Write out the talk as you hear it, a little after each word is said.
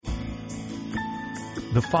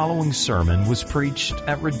The following sermon was preached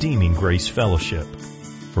at Redeeming Grace Fellowship.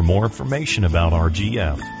 For more information about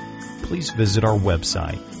RGF, please visit our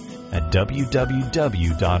website at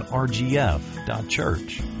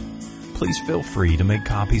www.rgf.church. Please feel free to make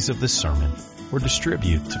copies of this sermon or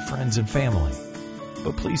distribute to friends and family.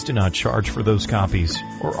 But please do not charge for those copies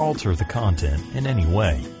or alter the content in any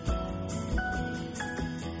way.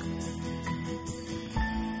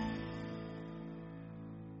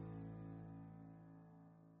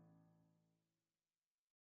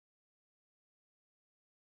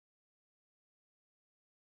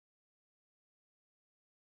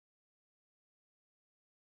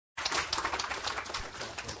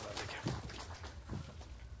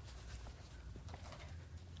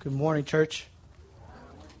 Good morning, church.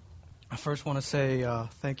 I first want to say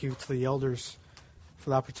thank you to the elders for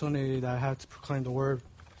the opportunity that I had to proclaim the word.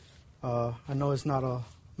 I know it's not a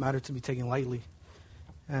matter to be taken lightly,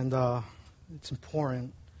 and it's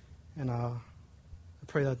important, and I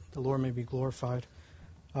pray that the Lord may be glorified.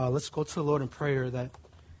 Let's go to the Lord in prayer that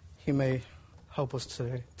He may help us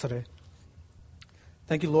today.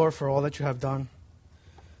 Thank you, Lord, for all that you have done.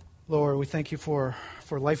 Lord, we thank you for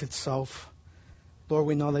life itself. Lord,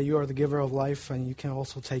 we know that you are the giver of life and you can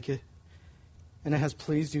also take it. And it has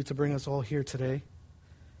pleased you to bring us all here today.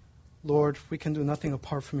 Lord, we can do nothing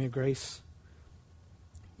apart from your grace.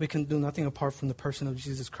 We can do nothing apart from the person of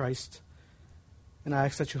Jesus Christ. And I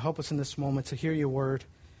ask that you help us in this moment to hear your word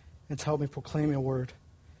and to help me proclaim your word,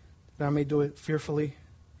 that I may do it fearfully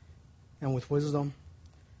and with wisdom,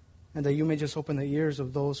 and that you may just open the ears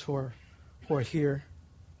of those who are here,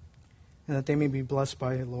 and that they may be blessed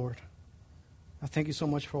by it, Lord. I thank you so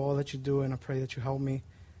much for all that you do, and I pray that you help me,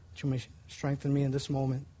 that you may strengthen me in this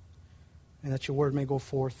moment, and that your word may go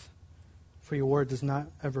forth, for your word does not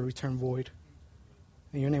ever return void.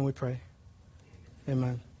 In your name we pray.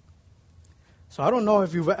 Amen. So I don't know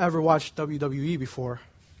if you've ever watched WWE before,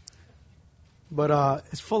 but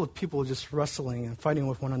it's full of people just wrestling and fighting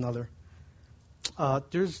with one another.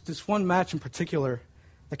 There's this one match in particular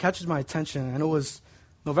that catches my attention, and it was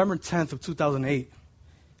November 10th of 2008.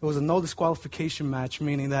 It was a no disqualification match,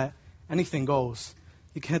 meaning that anything goes.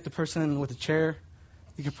 You can hit the person with a chair.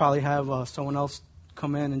 You could probably have someone else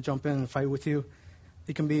come in and jump in and fight with you.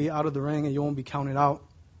 You can be out of the ring and you won't be counted out.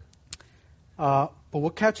 But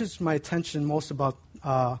what catches my attention most about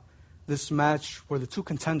this match were the two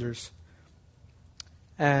contenders.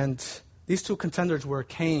 And these two contenders were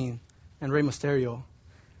Kane and Rey Mysterio.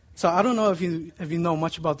 So I don't know if you know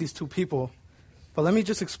much about these two people, but let me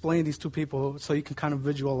just explain these two people so you can kind of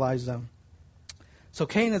visualize them. So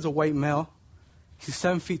Kane is a white male. He's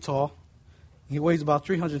 7 feet tall. He weighs about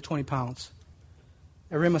 320 pounds.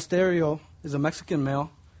 And Rey Mysterio is a Mexican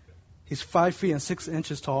male. He's 5 feet and 6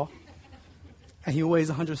 inches tall. And he weighs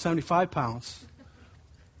 175 pounds.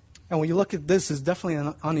 And when you look at this, it's definitely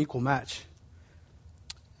an unequal match.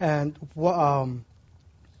 And one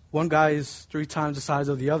guy is 3 times the size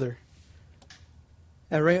of the other.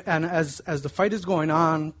 And as the fight is going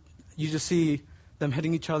on, you just see them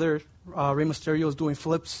hitting each other. Rey Mysterio is doing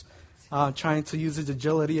flips, trying to use his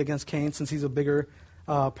agility against Kane since he's a bigger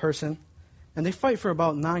person. And they fight for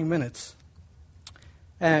about 9 minutes.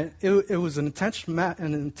 And it was an intense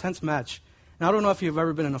match. And I don't know if you've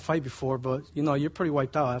ever been in a fight before, but you're pretty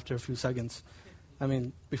wiped out after a few seconds. I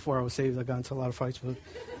mean, before I was saved, I got into a lot of fights.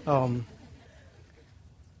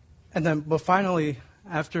 But finally,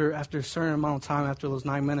 after a certain amount of time, after those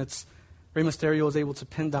 9 minutes, Rey Mysterio was able to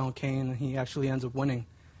pin down Kane, and he actually ends up winning,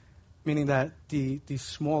 meaning that the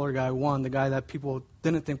smaller guy won. The guy that people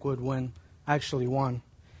didn't think would win actually won.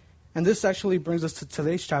 And this actually brings us to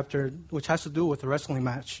today's chapter, which has to do with the wrestling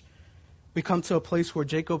match. We come to a place where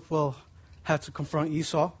Jacob will have to confront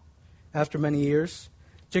Esau after many years.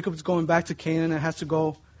 Jacob's going back to Canaan and has to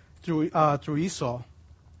go through Esau.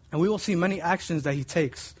 And we will see many actions that he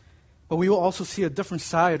takes. But we will also see a different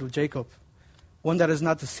side of Jacob, one that is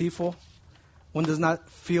not deceitful, one does not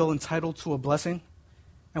feel entitled to a blessing,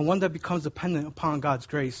 and one that becomes dependent upon God's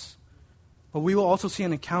grace. But we will also see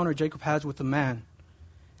an encounter Jacob has with a man,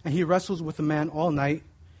 and he wrestles with a man all night,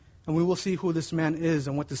 and we will see who this man is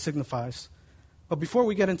and what this signifies. But before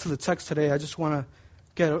we get into the text today, I just want to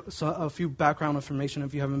get a few background information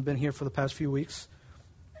if you haven't been here for the past few weeks.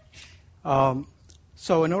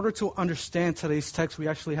 So in order to understand today's text, we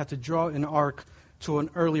actually have to draw an arc to an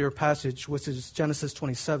earlier passage, which is Genesis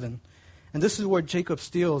 27. And this is where Jacob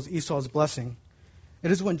steals Esau's blessing. It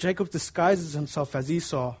is when Jacob disguises himself as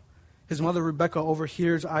Esau. His mother Rebekah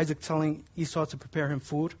overhears Isaac telling Esau to prepare him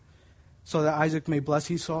food so that Isaac may bless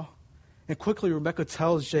Esau. And quickly Rebekah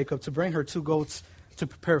tells Jacob to bring her 2 goats to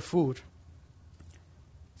prepare food.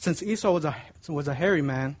 Since Esau was a hairy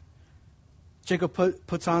man, Jacob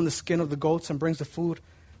puts on the skin of the goats and brings the food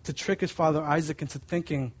to trick his father Isaac into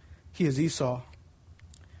thinking he is Esau.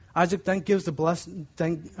 Isaac then gives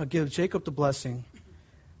Jacob the blessing,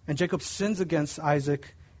 and Jacob sins against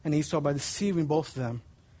Isaac and Esau by deceiving both of them.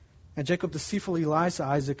 And Jacob deceitfully lies to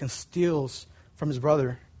Isaac and steals from his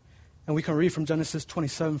brother. And we can read from Genesis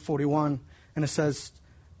 27:41, and it says,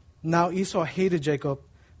 "Now Esau hated Jacob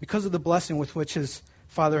because of the blessing with which his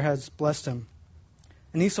father has blessed him.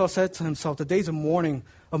 And Esau said to himself, the days of mourning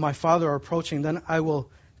of my father are approaching, then I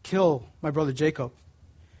will kill my brother Jacob."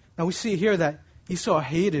 Now we see here that Esau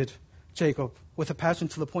hated Jacob with a passion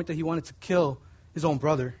to the point that he wanted to kill his own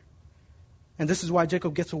brother. And this is why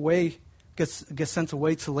Jacob gets sent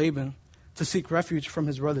away to Laban to seek refuge from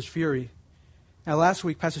his brother's fury. Now last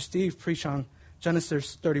week, Pastor Steve preached on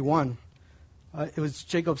Genesis 31. It was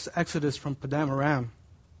Jacob's exodus from Padan Aram.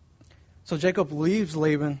 So Jacob leaves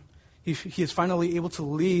Laban. He is finally able to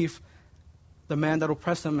leave the man that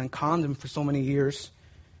oppressed him and conned him for so many years.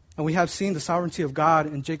 And we have seen the sovereignty of God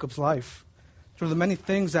in Jacob's life. Through the many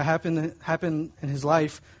things that happen in his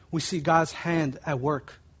life, we see God's hand at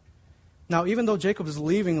work. Now, even though Jacob is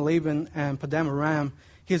leaving Laban and Padan Aram,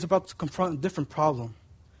 he is about to confront a different problem.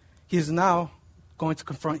 He is now going to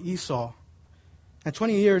confront Esau. And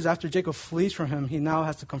 20 years after Jacob flees from him, he now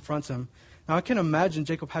has to confront him. Now, I can imagine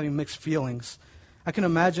Jacob having mixed feelings. I can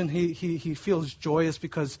imagine he feels joyous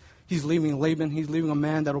because he's leaving Laban. He's leaving a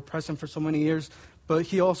man that oppressed him for so many years. But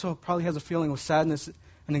he also probably has a feeling of sadness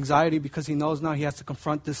and anxiety because he knows now he has to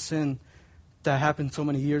confront this sin that happened so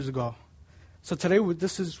many years ago. So today,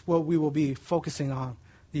 this is what we will be focusing on,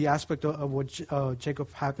 the aspect of what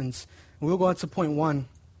Jacob happens. And we'll go on to point 1,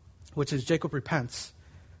 which is Jacob repents.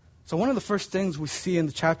 So one of the first things we see in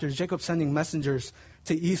the chapter is Jacob sending messengers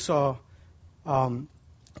to Esau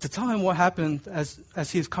to tell him what happened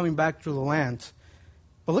as he is coming back through the land.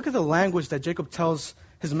 But look at the language that Jacob tells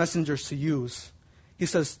his messengers to use. He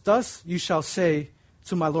says, "Thus you shall say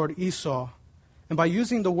to my lord Esau." And by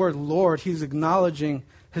using the word Lord, he's acknowledging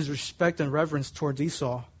his respect and reverence towards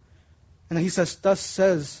Esau. And then he says, "Thus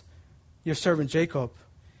says your servant Jacob."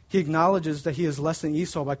 He acknowledges that he is less than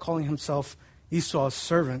Esau by calling himself Esau's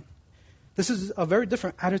servant. This is a very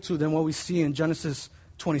different attitude than what we see in Genesis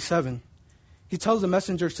 27. He tells the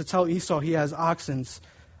messengers to tell Esau he has oxen,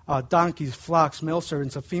 donkeys, flocks, male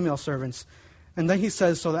servants, and female servants. And then he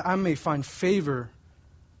says, "So that I may find favor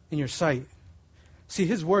in your sight." See,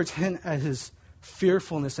 his words hint at his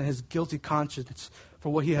fearfulness and his guilty conscience for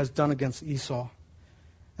what he has done against Esau.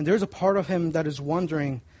 And there's a part of him that is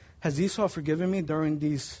wondering, has Esau forgiven me during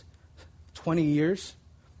these 20 years?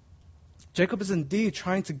 Jacob is indeed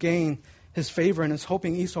trying to gain his favor and is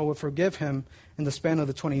hoping Esau will forgive him in the span of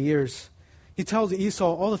the 20 years. He tells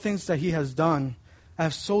Esau all the things that he has done. "I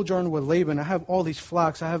have sojourned with Laban. I have all these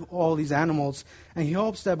flocks. I have all these animals." And he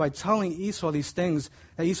hopes that by telling Esau these things,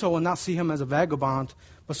 that Esau will not see him as a vagabond,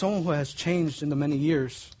 but someone who has changed in the many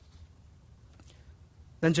years.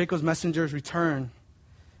 Then Jacob's messengers return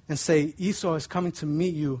and say, "Esau is coming to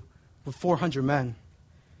meet you with 400 men.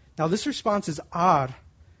 Now this response is odd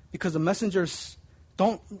because the messengers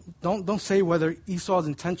don't say whether Esau's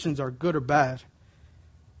intentions are good or bad.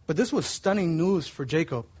 But this was stunning news for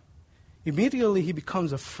Jacob. Immediately he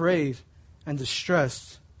becomes afraid and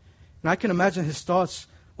distressed. And I can imagine his thoughts,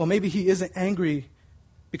 well, maybe he isn't angry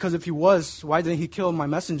because if he was, why didn't he kill my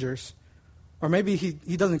messengers? Or maybe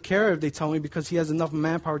he doesn't care if they tell me because he has enough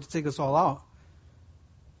manpower to take us all out.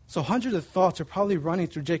 So hundreds of thoughts are probably running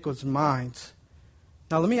through Jacob's mind.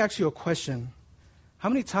 Now let me ask you a question. How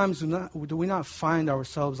many times do we not find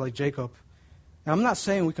ourselves like Jacob? Now I'm not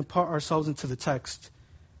saying we can put ourselves into the text.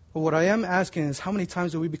 But what I am asking is how many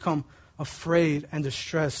times do we become afraid and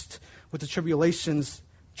distressed with the tribulations,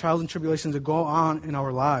 trials and tribulations that go on in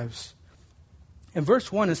our lives? In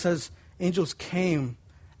verse 1 it says, angels came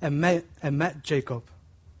and met Jacob.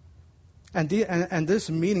 And this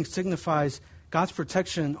meeting signifies God's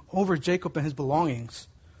protection over Jacob and his belongings.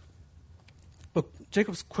 But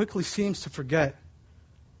Jacob quickly seems to forget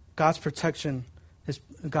God's protection,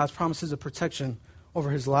 God's promises of protection over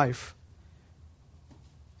his life.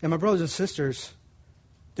 And my brothers and sisters,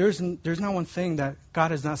 there's not one thing that God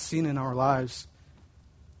has not seen in our lives.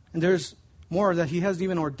 And there's more that he has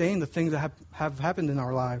even ordained the things that have happened in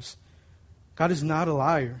our lives. God is not a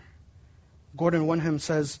liar. Gordon Wenham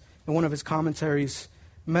says in one of his commentaries,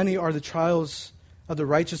 many are the trials of the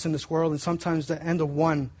righteous in this world, and sometimes the end of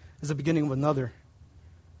one is the beginning of another.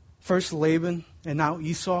 First Laban, and now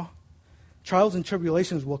Esau. Trials and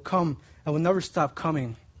tribulations will come and will never stop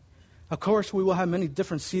coming. Of course, we will have many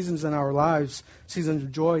different seasons in our lives, seasons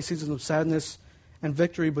of joy, seasons of sadness, and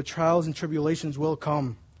victory, but trials and tribulations will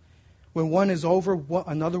come. When one is over,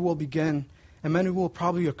 another will begin, and many will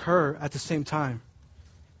probably occur at the same time.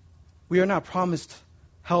 We are not promised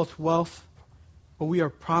health, wealth, but we are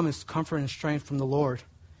promised comfort and strength from the Lord.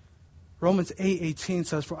 Romans 8:18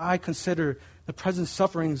 says, "For I consider the present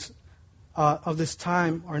sufferings of this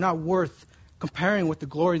time are not worth comparing with the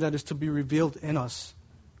glory that is to be revealed in us."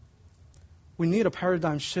 We need a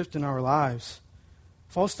paradigm shift in our lives.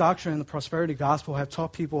 False doctrine and the prosperity gospel have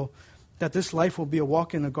taught people that this life will be a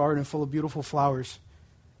walk in a garden full of beautiful flowers.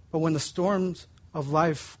 But when the storms of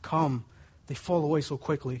life come, they fall away so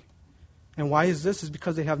quickly. And why is this? Is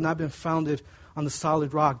because they have not been founded on the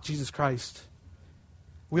solid rock, Jesus Christ.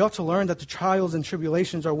 We ought to learn that the trials and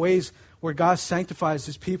tribulations are ways where God sanctifies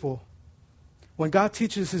His people. When God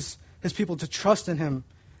teaches His people to trust in Him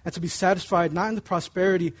and to be satisfied not in the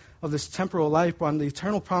prosperity of this temporal life, but on the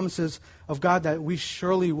eternal promises of God that we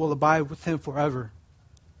surely will abide with Him forever.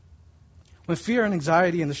 When fear and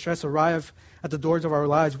anxiety and distress arrive at the doors of our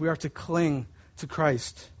lives, we are to cling to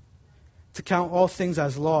Christ, to count all things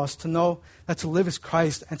as lost, to know that to live is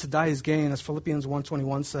Christ and to die is gain, as Philippians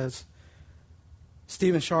 1:21 says.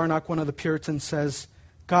 Stephen Charnock, one of the Puritans, says,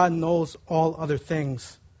 "God knows all other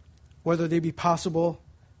things, whether they be possible,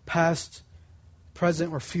 past,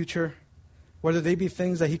 present, or future, whether they be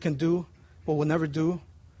things that He can do but will never do,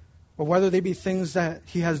 or whether they be things that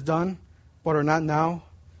He has done but are not now,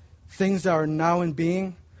 things that are now in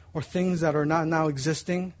being, or things that are not now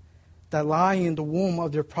existing, that lie in the womb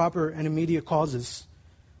of their proper and immediate causes.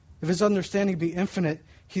 If His understanding be infinite,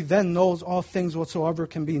 He then knows all things whatsoever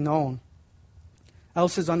can be known.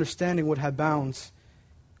 Else His understanding would have bounds,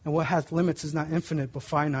 and what hath limits is not infinite but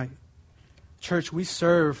finite." Church, we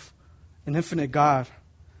serve an infinite God.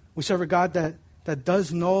 We serve a God that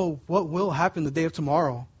does know what will happen the day of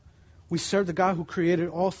tomorrow. We serve the God who created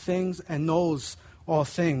all things and knows all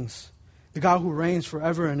things, the God who reigns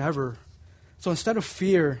forever and ever. So instead of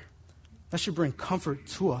fear, that should bring comfort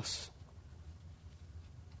to us.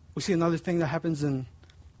 We see another thing that happens in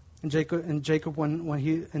Jacob when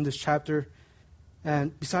he in this chapter,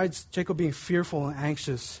 and besides Jacob being fearful and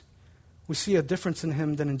anxious, we see a difference in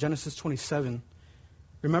him than in Genesis 27.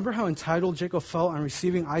 Remember how entitled Jacob felt on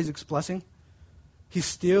receiving Isaac's blessing? He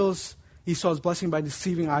steals Esau's blessing by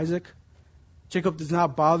deceiving Isaac. Jacob does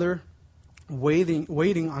not bother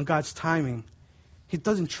waiting on God's timing. He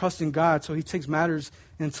doesn't trust in God, so he takes matters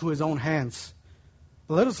into his own hands.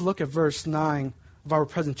 But let us look at verse 9 of our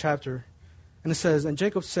present chapter. And it says, "And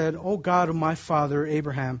Jacob said, O God of my father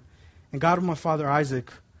Abraham, and God of my father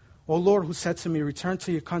Isaac, O Lord, who said to me, Return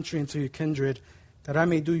to your country and to your kindred, that I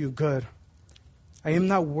may do you good. I am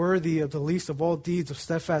not worthy of the least of all deeds of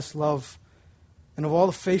steadfast love, and of all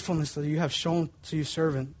the faithfulness that you have shown to your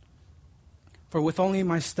servant. For with only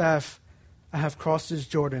my staff I have crossed this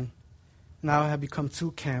Jordan, and now I have become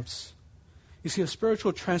two camps." You see, a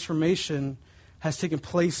spiritual transformation has taken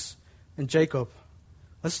place in Jacob.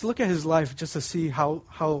 Let's look at his life just to see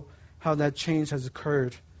how that change has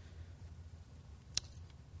occurred.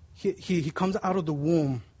 He comes out of the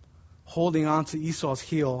womb holding on to Esau's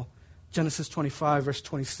heel, Genesis 25, verse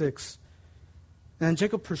 26. And then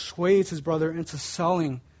Jacob persuades his brother into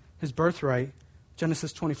selling his birthright,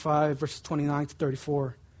 Genesis 25, verses 29 to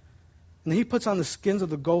 34. And then he puts on the skins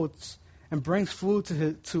of the goats and brings food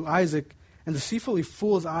to Isaac, and deceitfully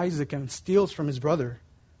fools Isaac and steals from his brother.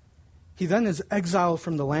 He then is exiled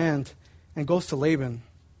from the land and goes to Laban.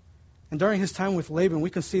 And during his time with Laban,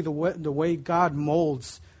 we can see the way God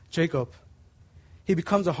molds Jacob. He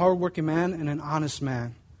becomes a hardworking man and an honest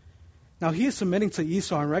man. Now he is submitting to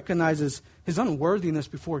Esau and recognizes his unworthiness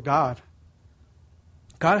before God.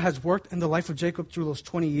 God has worked in the life of Jacob through those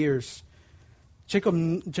 20 years.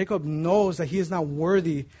 Jacob knows that he is not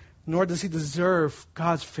worthy, nor does he deserve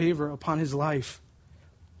God's favor upon his life.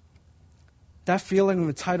 That feeling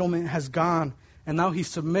of entitlement has gone, and now he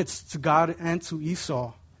submits to God and to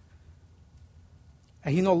Esau.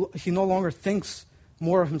 And he no longer thinks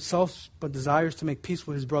more of himself, but desires to make peace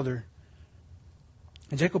with his brother.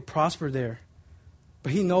 And Jacob prospered there.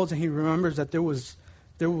 But he knows and he remembers that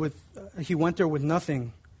he went there with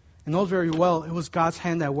nothing. And knows very well it was God's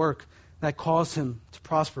hand at work that caused him to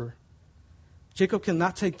prosper. Jacob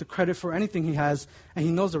cannot take the credit for anything he has, and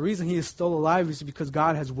he knows the reason he is still alive is because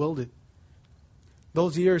God has willed it.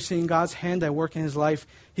 Those years seeing God's hand at work in his life,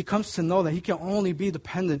 he comes to know that he can only be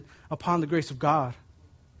dependent upon the grace of God.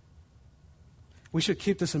 We should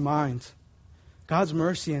keep this in mind. God's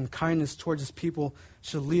mercy and kindness towards his people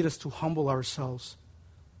should lead us to humble ourselves,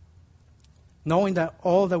 knowing that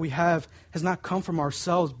all that we have has not come from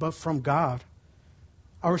ourselves, but from God.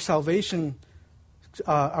 Our salvation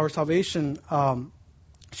our salvation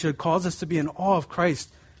should cause us to be in awe of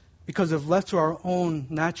Christ, because if left to our own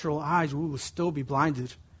natural eyes, we will still be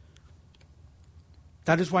blinded.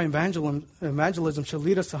 That is why evangelism should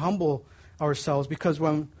lead us to humble ourselves, because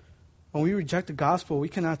when we reject the gospel,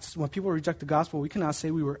 when people reject the gospel, we cannot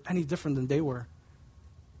say we were any different than they were.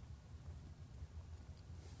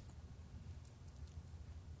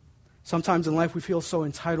 Sometimes in life we feel so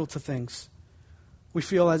entitled to things. We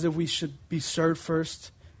feel as if we should be served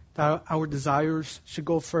first, that our desires should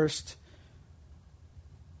go first.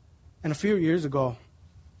 And a few years ago,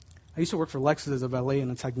 I used to work for Lexus as a valet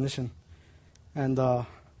and a technician. And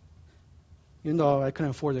even though I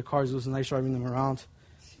couldn't afford their cars, it was nice driving them around.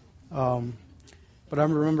 But I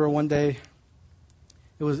remember one day,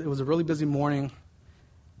 it was a really busy morning,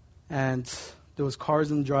 and there was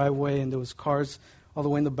cars in the driveway, and there was cars all the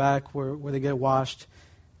way in the back where they get washed.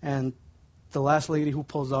 And the last lady who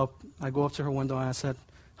pulls up, I go up to her window and I said,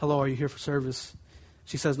 "Hello, are you here for service?"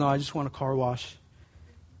 She says, "No, I just want a car wash."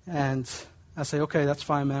 And I say, "Okay, that's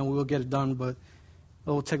fine, man. We will get it done, but it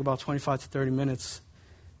will take about 25 to 30 minutes.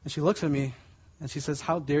 And she looks at me and she says,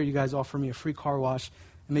 "How dare you guys offer me a free car wash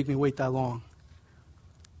and make me wait that long?"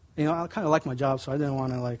 You know, I kind of like my job, so I didn't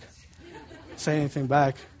want to say anything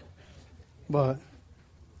back. But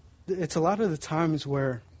it's a lot of the times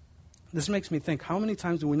where this makes me think, how many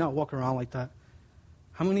times do we not walk around like that?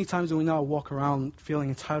 How many times do we not walk around feeling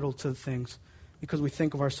entitled to things because we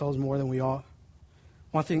think of ourselves more than we ought?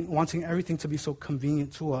 Wanting everything to be so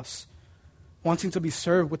convenient to us. Wanting to be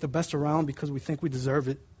served with the best around because we think we deserve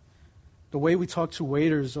it. The way we talk to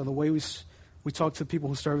waiters, or the way we talk to people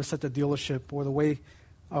who service at the dealership, or the way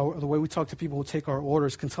we talk to people who take our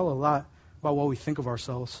orders can tell a lot about what we think of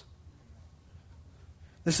ourselves.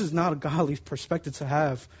 This is not a godly perspective to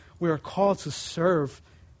have. We are called to serve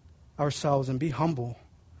ourselves and be humble.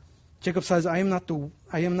 Jacob says, I am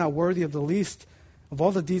not worthy of the least of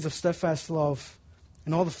all the deeds of steadfast love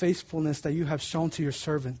and all the faithfulness that you have shown to your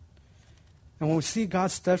servant. And when we see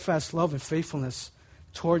God's steadfast love and faithfulness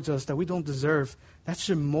towards us that we don't deserve, that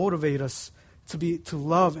should motivate us to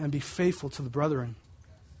love and be faithful to the brethren.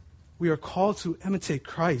 We are called to imitate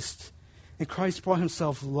Christ. And Christ brought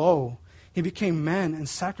himself low. He became man and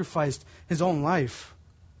sacrificed his own life.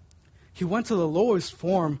 He went to the lowest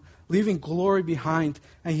form, leaving glory behind,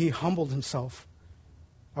 and he humbled himself.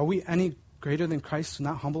 Are we any greater than Christ to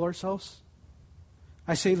not humble ourselves?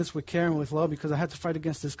 I say this with care and with love because I had to fight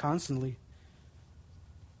against this constantly.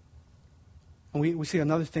 And we see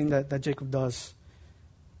another thing that Jacob does.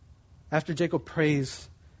 After Jacob prays,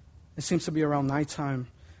 it seems to be around nighttime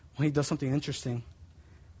when he does something interesting.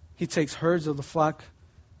 He takes herds of the flock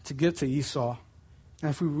to give to Esau. And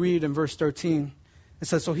if we read in verse 13, it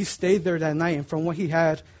says, so he stayed there that night, and from what he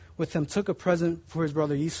had with him took a present for his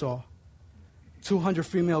brother Esau. 200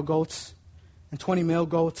 female goats and 20 male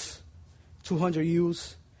goats, 200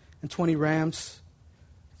 ewes and 20 rams,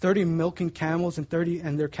 30 milking camels and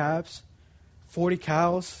their calves, 40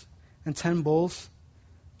 cows and 10 bulls,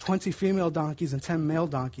 20 female donkeys and 10 male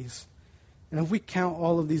donkeys. And if we count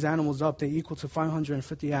all of these animals up, they equal to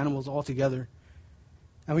 550 animals altogether.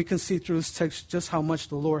 And we can see through this text just how much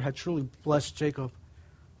the Lord had truly blessed Jacob.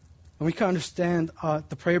 And we can understand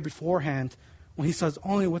the prayer beforehand when he says,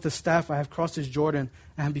 only with the staff I have crossed this Jordan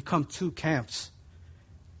and have become 2 camps.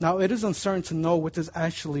 Now, it is uncertain to know what this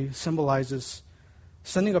actually symbolizes.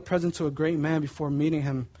 Sending a present to a great man before meeting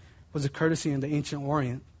him was a courtesy in the ancient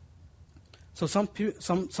Orient. So some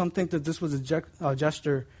think that this was a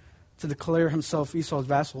gesture to declare himself Esau's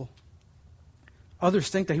vassal. Others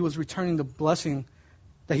think that he was returning the blessing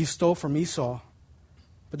that he stole from Esau.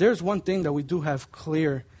 But there's one thing that we do have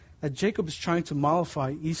clear, that Jacob is trying to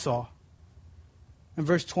mollify Esau. In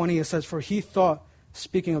verse 20 it says, for he thought,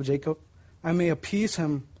 speaking of Jacob, I may appease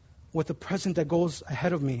him with the present that goes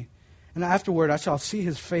ahead of me, and afterward I shall see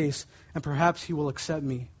his face, and perhaps he will accept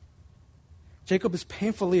me. Jacob is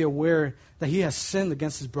painfully aware that he has sinned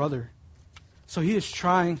against his brother. So he is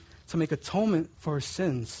trying to make atonement for his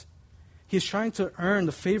sins. He is trying to earn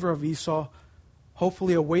the favor of Esau,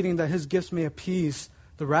 hopefully awaiting that his gifts may appease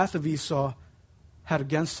the wrath of Esau had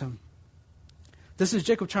against him. This is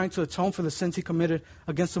Jacob trying to atone for the sins he committed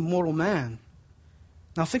against a mortal man.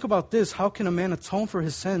 Now think about this. How can a man atone for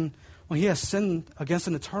his sin when he has sinned against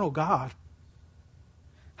an eternal God?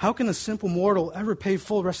 How can a simple mortal ever pay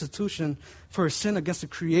full restitution for his sin against the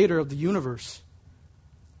creator of the universe?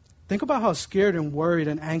 Think about how scared and worried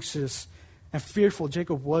and anxious and fearful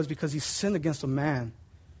Jacob was because he sinned against a man.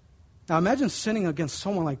 Now imagine sinning against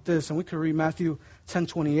someone like this, and we could read Matthew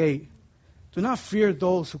 10:28. Do not fear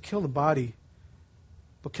those who kill the body,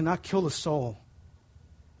 but cannot kill the soul.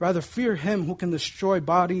 Rather, fear him who can destroy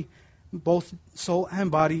body, both soul and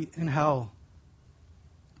body, in hell.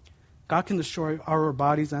 God can destroy our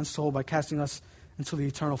bodies and soul by casting us into the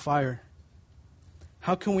eternal fire.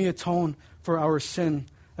 How can we atone for our sin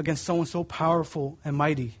against someone so powerful and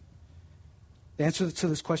mighty? The answer to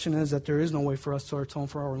this question is that there is no way for us to atone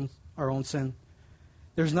for our own sin.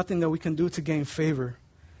 There's nothing that we can do to gain favor.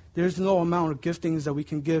 There's no amount of giftings that we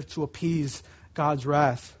can give to appease God's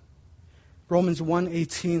wrath. Romans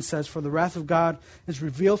 1:18 says, "For the wrath of God is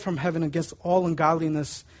revealed from heaven against all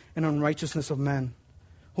ungodliness and unrighteousness of men,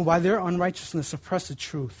 who by their unrighteousness suppress the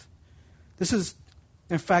truth." This is,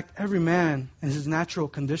 in fact, every man in his natural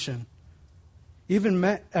condition.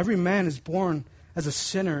 Every man is born as a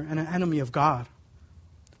sinner and an enemy of God.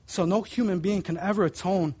 So no human being can ever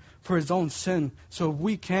atone for his own sin. So if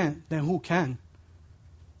we can't, then who can?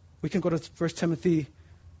 We can go to 1 Timothy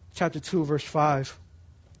chapter 2, verse 5.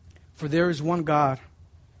 "For there is one God,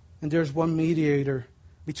 and there is one mediator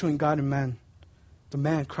between God and men, the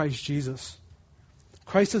man Christ Jesus.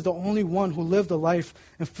 Christ is the only one who lived a life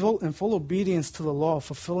in full obedience to the law,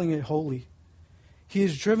 fulfilling it wholly. He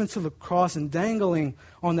is driven to the cross, and dangling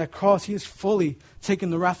on that cross, he is fully taking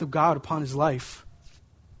the wrath of God upon his life.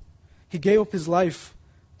 He gave up his life,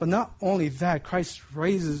 but not only that, Christ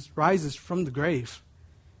rises from the grave.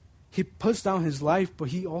 He puts down his life, but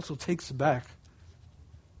he also takes it back.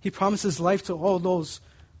 He promises life to all those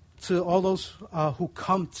who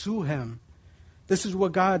come to him. This is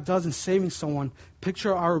what God does in saving someone.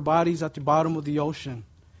 Picture our bodies at the bottom of the ocean.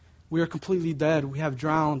 We are completely dead. We have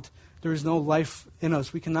drowned. There is no life in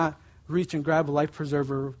us. We cannot reach and grab a life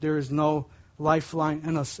preserver. There is no lifeline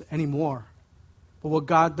in us anymore. But what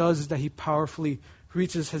God does is that he powerfully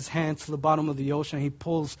reaches his hand to the bottom of the ocean. He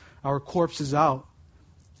pulls our corpses out.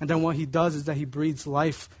 And then what he does is that he breathes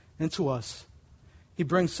life into us. He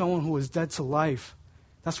brings someone who is dead to life.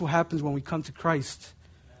 That's what happens when we come to Christ.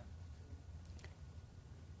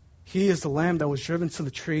 He is the lamb that was driven to the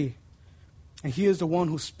tree. And he is the one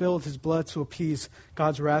who spilled his blood to appease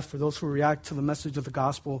God's wrath for those who react to the message of the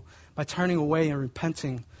gospel by turning away and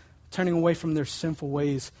repenting, turning away from their sinful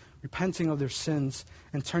ways, repenting of their sins,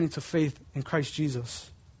 and turning to faith in Christ Jesus.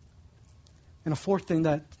 And a fourth thing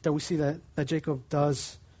that we see that Jacob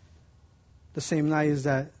does the same night is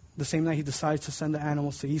that the same night he decides to send the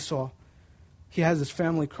animals to Esau, he has his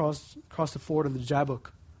family cross the ford of the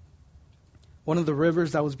Jabbok, one of the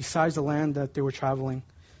rivers that was besides the land that they were traveling.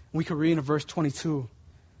 We could read in verse 22.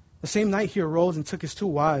 The same night he arose and took his 2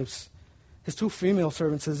 wives, his 2 female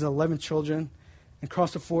servants, his 11 children, and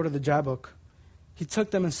crossed the ford of the Jabbok. He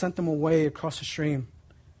took them and sent them away across the stream,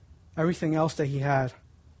 everything else that he had.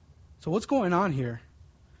 So what's going on here?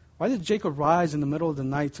 Why did Jacob rise in the middle of the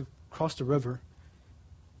night to cross the river?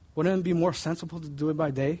 Wouldn't it be more sensible to do it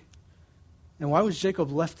by day? And why was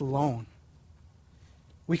Jacob left alone?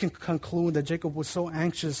 We can conclude that Jacob was so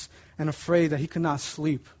anxious and afraid that he could not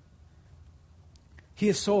sleep. He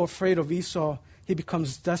is so afraid of Esau, he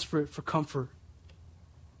becomes desperate for comfort.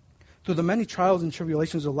 Through the many trials and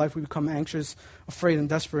tribulations of life, we become anxious, afraid, and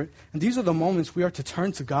desperate. And these are the moments we are to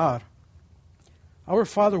turn to God. Our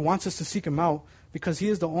Father wants us to seek him out because he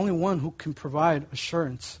is the only one who can provide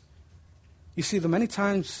assurance. You see, many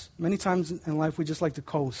times in life, we just like to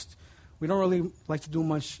coast. We don't really like to do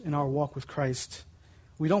much in our walk with Christ.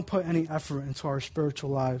 We don't put any effort into our spiritual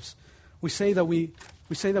lives. We say that we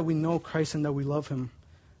know Christ and that we love him.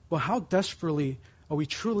 But how desperately are we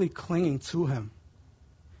truly clinging to him?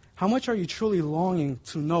 How much are you truly longing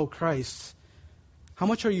to know Christ? How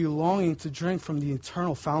much are you longing to drink from the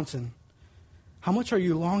eternal fountain? How much are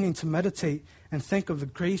you longing to meditate and think of the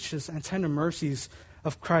gracious and tender mercies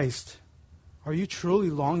of Christ? Are you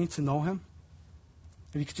truly longing to know him?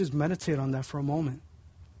 If you could just meditate on that for a moment.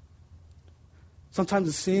 Sometimes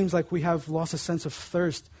it seems like we have lost a sense of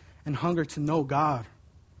thirst and hunger to know God.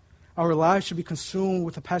 Our lives should be consumed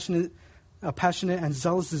with a passionate and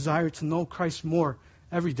zealous desire to know Christ more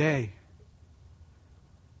every day.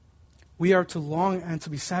 We are to long and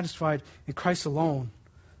to be satisfied in Christ alone.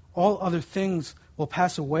 All other things will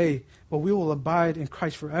pass away, but we will abide in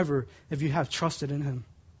Christ forever if you have trusted in him.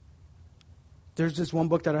 There's this one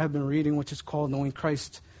book that I have been reading, which is called Knowing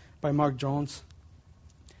Christ by Mark Jones.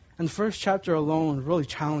 And the first chapter alone really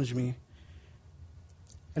challenged me.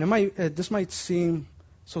 And this might seem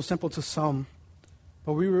so simple to some,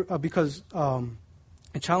 but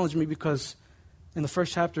it challenged me because in the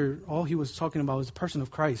first chapter, all he was talking about was the person of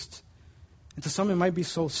Christ. And to some, it might be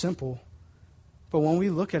so simple. But when we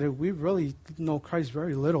look at it, we really know Christ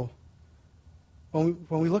very little. When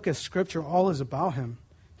we look at Scripture, all is about him.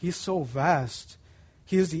 He is so vast.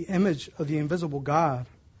 He is the image of the invisible God.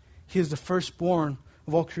 He is the firstborn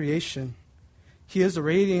of all creation. He is the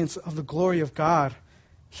radiance of the glory of God.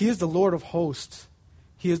 He is the Lord of hosts.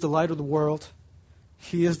 He is the light of the world.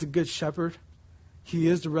 He is the good shepherd. He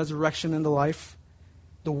is the resurrection and the life,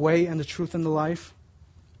 the way and the truth and the life.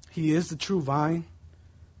 He is the true vine.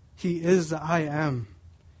 He is the I am.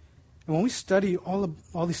 And when we study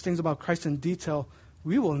all these things about Christ in detail,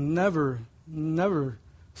 we will never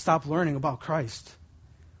stop learning about Christ.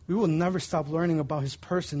 We will never stop learning about his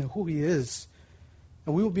person and who he is.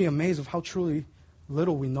 And we will be amazed of how truly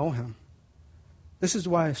little we know him. This is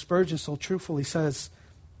why Spurgeon so truthfully says,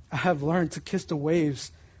 I have learned to kiss the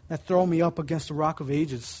waves that throw me up against the rock of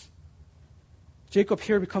ages. Jacob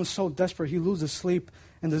here becomes so desperate he loses sleep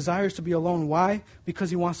and desires to be alone. Why? Because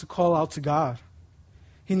he wants to call out to God.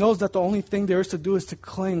 He knows that the only thing there is to do is to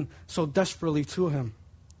cling so desperately to him.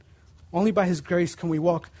 Only by his grace can we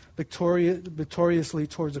walk victoriously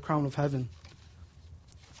towards the crown of heaven.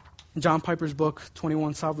 In John Piper's book,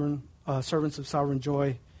 21 Servants of Sovereign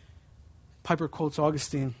Joy, Piper quotes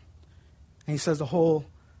Augustine, and he says the whole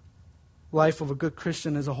life of a good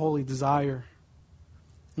Christian is a holy desire.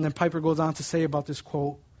 And then Piper goes on to say about this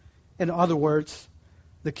quote, in other words,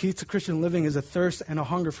 the key to Christian living is a thirst and a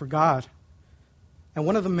hunger for God. And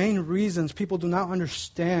one of the main reasons people do not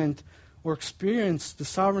understand or experience the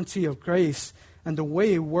sovereignty of grace and the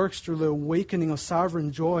way it works through the awakening of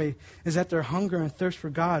sovereign joy is that their hunger and thirst for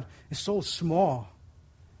God is so small.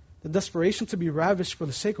 The desperation to be ravished for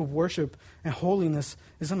the sake of worship and holiness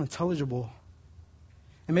is unintelligible.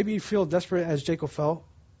 And maybe you feel desperate as Jacob felt.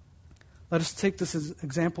 Let us take this as an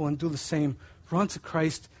example and do the same. Run to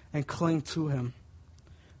Christ and cling to him.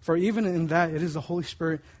 For even in that, it is the Holy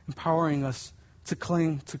Spirit empowering us to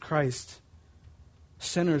cling to Christ.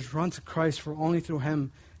 Sinners, run to Christ, for only through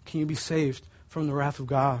him can you be saved from the wrath of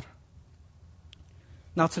God.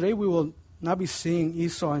 Now today we will not be seeing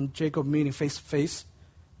Esau and Jacob meeting face to face.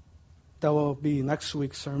 That will be next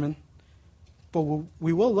week's sermon. But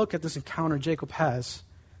we will look at this encounter Jacob has.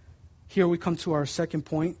 Here we come to our second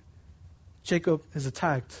point. Jacob is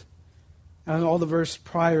attacked. And all the verse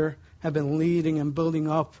prior have been leading and building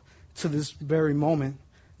up to this very moment,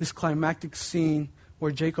 this climactic scene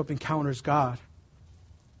where Jacob encounters God.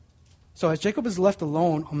 So as Jacob is left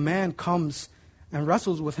alone, a man comes and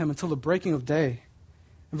wrestles with him until the breaking of day.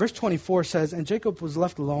 And verse 24 says, and Jacob was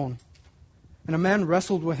left alone, and a man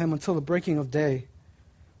wrestled with him until the breaking of day.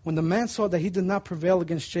 When the man saw that he did not prevail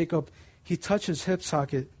against Jacob, he touched his hip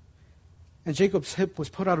socket, and Jacob's hip was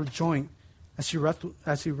put out of joint as he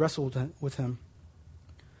wrestled with him.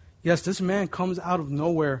 Yes, this man comes out of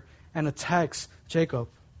nowhere and attacks Jacob.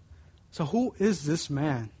 So who is this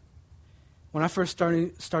man? When I first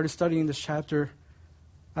started studying this chapter,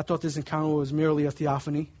 I thought this encounter was merely a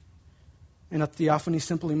theophany. And a theophany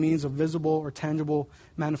simply means a visible or tangible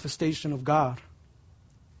manifestation of God.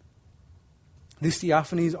 These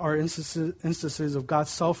theophanies are instances of God's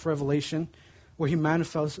self-revelation where he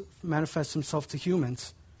manifests himself to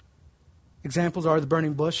humans. Examples are the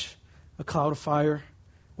burning bush, a cloud of fire,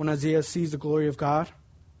 when Isaiah sees the glory of God.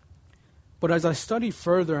 But as I studied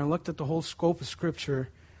further and looked at the whole scope of Scripture,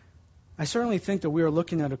 I certainly think that we are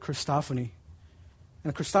looking at a Christophany.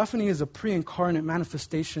 And a Christophany is a pre-incarnate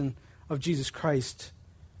manifestation of Jesus Christ.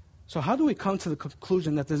 So how do we come to the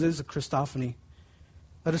conclusion that this is a Christophany?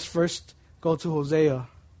 Let us first go to Hosea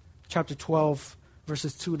chapter 12,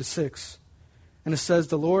 verses 2 to 6. And it says,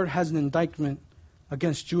 the Lord has an indictment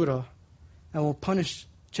against Judah and will punish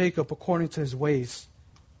Jacob according to his ways.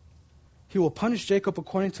 He will punish Jacob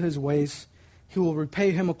according to his ways. He will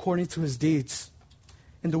repay him according to his deeds.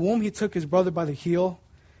 In the womb he took his brother by the heel,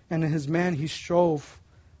 and in his manhood he strove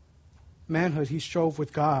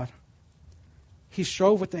with God. He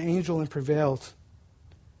strove with the angel and prevailed.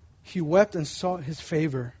 He wept and sought his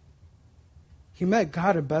favor. He met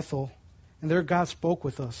God at Bethel, and there God spoke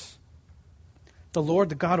with us. The Lord,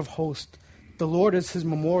 the God of hosts, the Lord is his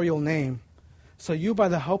memorial name. So you, by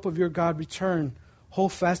the help of your God, return,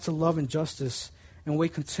 hold fast to love and justice, and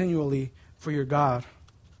wait continually for your God.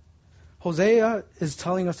 Hosea is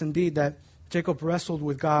telling us indeed that Jacob wrestled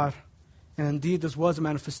with God, and indeed this was a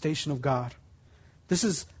manifestation of God. This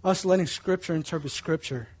is us letting Scripture interpret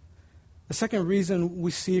Scripture. The second reason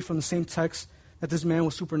we see from the same text that this man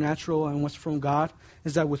was supernatural and was from God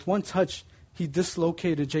is that with one touch, he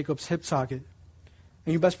dislocated Jacob's hip socket.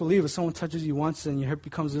 And you best believe if someone touches you once and your hip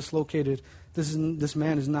becomes dislocated, this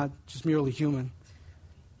man is not just merely human.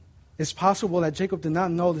 It's possible that Jacob did not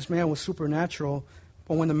know this man was supernatural,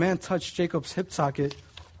 but when the man touched Jacob's hip socket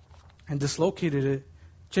and dislocated it,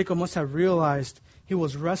 Jacob must have realized he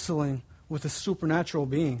was wrestling with a supernatural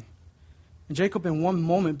being. And Jacob in one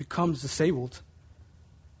moment becomes disabled.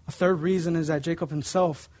 A third reason is that Jacob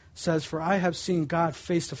himself says, "For I have seen God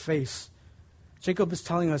face to face." Jacob is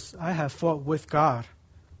telling us, I have fought with God.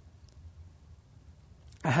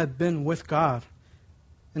 I have been with God.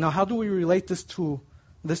 And now how do we relate this to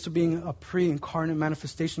being a pre-incarnate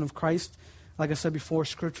manifestation of Christ? Like I said before,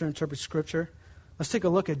 Scripture interprets Scripture. Let's take a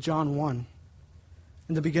look at John 1.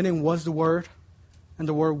 In the beginning was the Word, and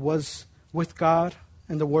the Word was with God,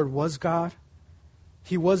 and the Word was God.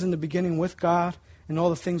 He was in the beginning with God, and all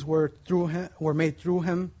the things were made through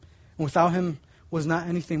Him, and without Him was not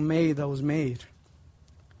anything made that was made.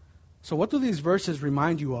 So what do these verses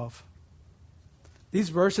remind you of? These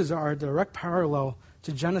verses are a direct parallel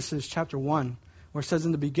to Genesis chapter 1, where it says,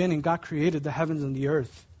 in the beginning, God created the heavens and the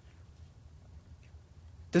earth.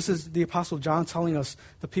 This is the Apostle John telling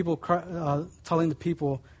the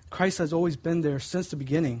people, Christ has always been there since the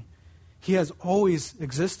beginning. He has always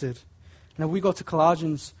existed. And if we go to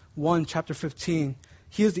Colossians 1, chapter 15,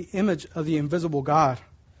 He is the image of the invisible God,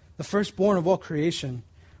 the firstborn of all creation.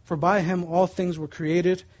 For by Him all things were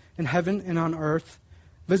created, in heaven and on earth,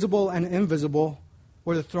 visible and invisible,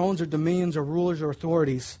 whether thrones or dominions or rulers or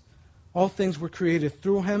authorities. All things were created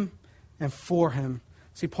through Him and for Him.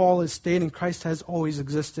 See, Paul is stating Christ has always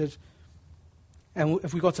existed. And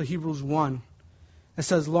if we go to Hebrews 1, it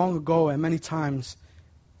says, long ago, at many times,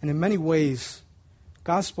 and in many ways,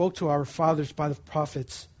 God spoke to our fathers by the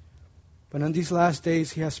prophets. But in these last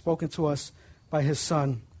days, He has spoken to us by His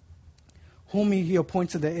Son, whom He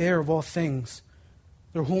appointed the heir of all things,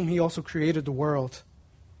 through whom He also created the world.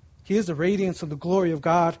 He is the radiance of the glory of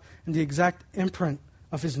God and the exact imprint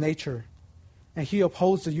of His nature. And He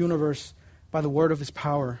upholds the universe by the word of His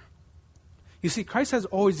power. You see, Christ has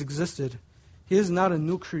always existed. He is not a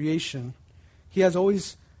new creation. He has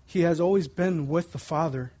always been with the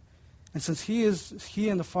Father. And since He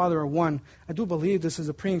and the Father are one, I do believe this is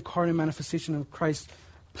a pre-incarnate manifestation of Christ,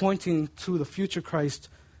 pointing to the future Christ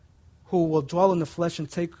who will dwell in the flesh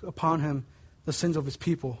and take upon Him the sins of His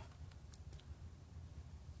people.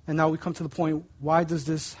 And now we come to the point, why does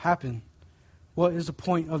this happen? What is the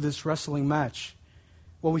point of this wrestling match?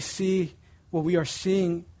 What we are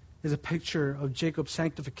seeing is a picture of Jacob's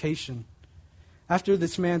sanctification. After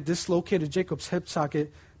this man dislocated Jacob's hip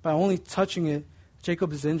socket by only touching it,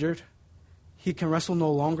 Jacob is injured. He can wrestle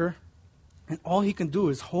no longer. And all he can do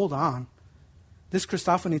is hold on. This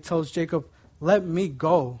Christophany tells Jacob, let me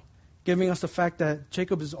go, giving us the fact that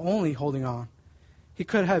Jacob is only holding on. He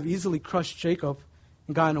could have easily crushed Jacob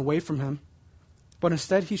and gotten away from him, but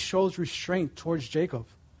instead he shows restraint towards Jacob.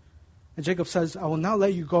 And Jacob says, I will not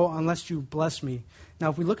let you go unless you bless me. Now,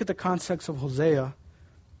 if we look at the context of Hosea,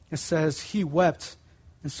 it says he wept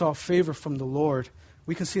and sought favor from the Lord.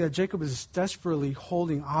 We can see that Jacob is desperately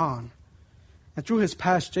holding on. And through his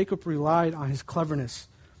past, Jacob relied on his cleverness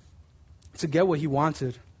to get what he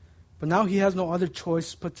wanted. But now he has no other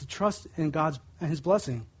choice but to trust in God and His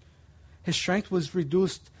blessing. His strength was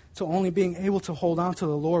reduced to only being able to hold on to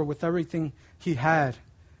the Lord with everything he had.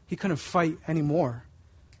 He couldn't fight anymore.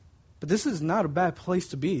 But this is not a bad place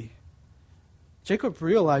to be. Jacob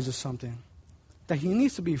realizes something, that he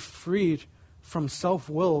needs to be freed from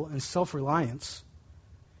self-will and self-reliance.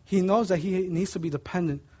 He knows that he needs to be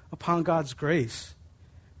dependent upon God's grace.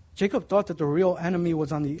 Jacob thought that the real enemy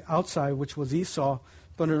was on the outside, which was Esau,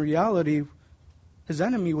 but in reality, his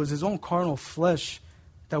enemy was his own carnal flesh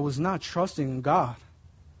that was not trusting in God.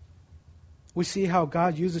 We see how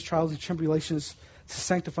God uses trials and tribulations to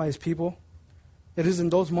sanctify His people. It is in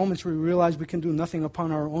those moments where we realize we can do nothing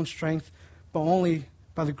upon our own strength, but only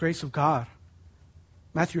by the grace of God.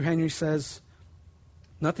 Matthew Henry says,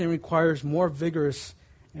 nothing requires more vigorous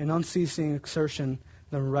and unceasing exertion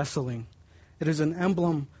than wrestling. It is an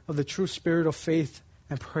emblem of the true spirit of faith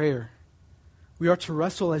and prayer. We are to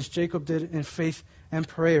wrestle as Jacob did in faith and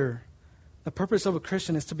prayer. The purpose of a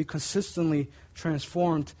Christian is to be consistently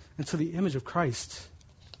transformed into the image of Christ.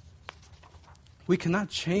 We cannot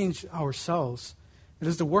change ourselves. It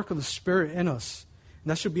is the work of the Spirit in us. And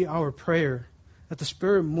that should be our prayer, that the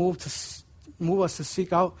Spirit move us to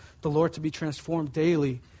seek out the Lord to be transformed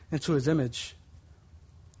daily into His image.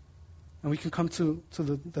 And we can come to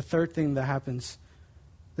the third thing that happens.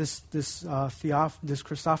 This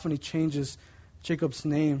Christophany changes Jacob's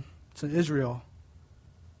name to Israel.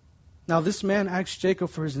 Now this man asks Jacob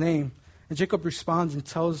for his name, and Jacob responds and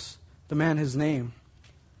tells the man his name.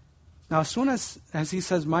 Now as soon as he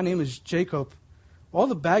says, my name is Jacob, all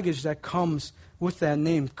the baggage that comes with that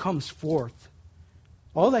name comes forth.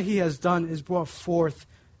 All that he has done is brought forth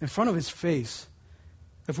in front of his face.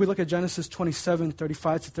 If we look at Genesis 27,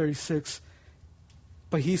 35 to 36,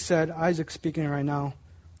 but he said, Isaac speaking right now,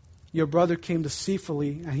 your brother came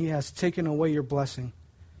deceitfully, and he has taken away your blessing.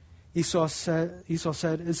 Esau said,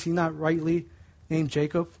 "Is he not rightly named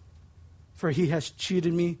Jacob? For he has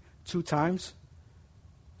cheated me 2 times."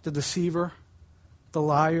 The deceiver, the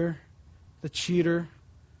liar, the cheater,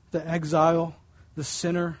 the exile, the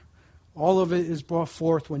sinner, all of it is brought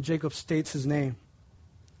forth when Jacob states his name.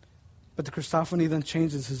 But the Christophany then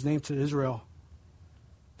changes his name to Israel,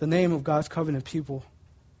 the name of God's covenant people.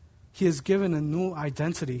 He is given a new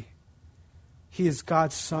identity. He is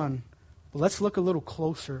God's son. But let's look a little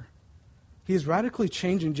closer. He is radically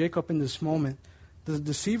changing Jacob in this moment. The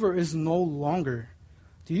deceiver is no longer.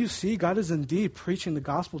 Do you see? God is indeed preaching the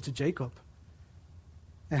gospel to Jacob.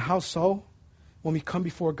 And how so? When we come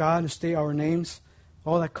before God and state our names,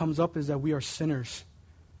 all that comes up is that we are sinners.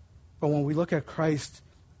 But when we look at Christ,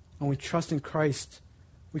 when we trust in Christ,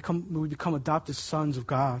 we become adopted sons of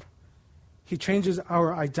God. He changes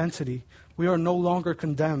our identity. We are no longer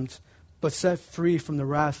condemned, but set free from the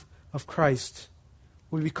wrath of Christ.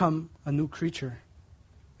 We become a new creature.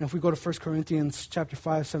 And if we go to 1 Corinthians chapter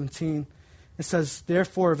 5:17, it says,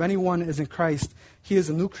 "Therefore, if anyone is in Christ, he is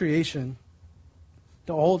a new creation.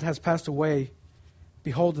 The old has passed away.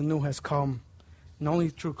 Behold, the new has come." And only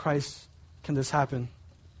through Christ can this happen.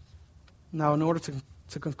 Now, in order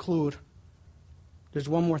to conclude, there's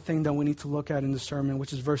one more thing that we need to look at in the sermon,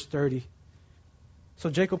 which is verse 30. So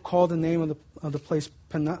Jacob called the name of the place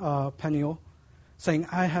Peniel, saying,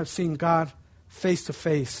 "I have seen God face to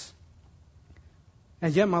face,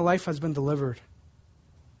 and yet my life has been delivered."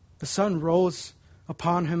 The sun rose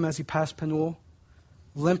upon him as he passed Peniel,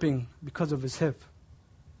 limping because of his hip.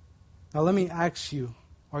 Now let me ask you,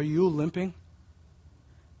 are you limping?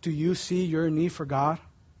 Do you see your need for God?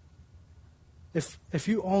 If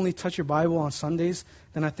you only touch your Bible on Sundays,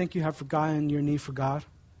 then I think you have forgotten your need for God.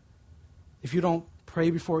 If you don't pray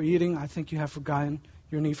before eating, I think you have forgotten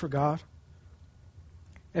your need for God.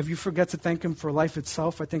 If you forget to thank Him for life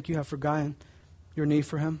itself, I think you have forgotten your need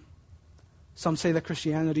for Him. Some say that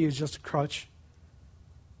Christianity is just a crutch.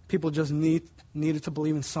 People just needed to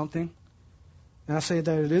believe in something. And I say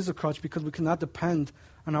that it is a crutch because we cannot depend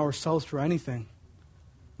on ourselves for anything.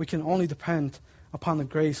 We can only depend upon the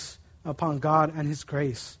grace, upon God and His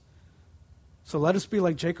grace. So let us be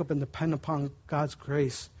like Jacob and depend upon God's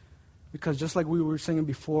grace. Because just like we were singing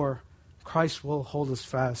before, Christ will hold us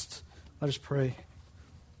fast. Let us pray.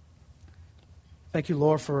 Thank you,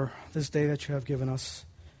 Lord, for this day that you have given us.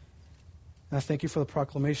 And I thank you for the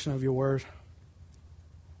proclamation of your word.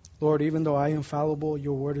 Lord, even though I am fallible,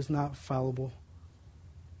 your word is not fallible.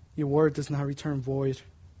 Your word does not return void.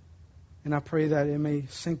 And I pray that it may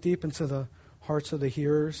sink deep into the hearts of the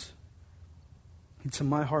hearers, into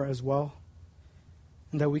my heart as well,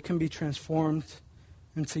 and that we can be transformed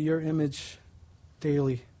into your image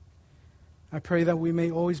daily. I pray that we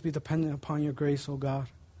may always be dependent upon your grace, O God,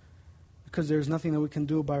 because there's nothing that we can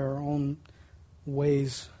do by our own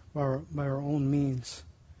ways, by our own means.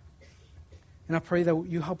 And I pray that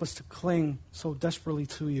you help us to cling so desperately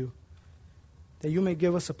to you, that you may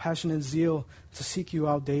give us a passionate zeal to seek you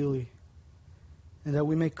out daily, and that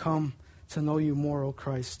we may come to know you more, O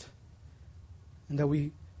Christ, and that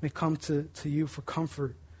we may come to you for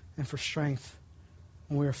comfort and for strength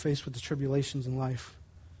when we are faced with the tribulations in life.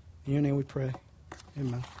 In your name we pray.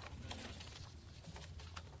 Amen.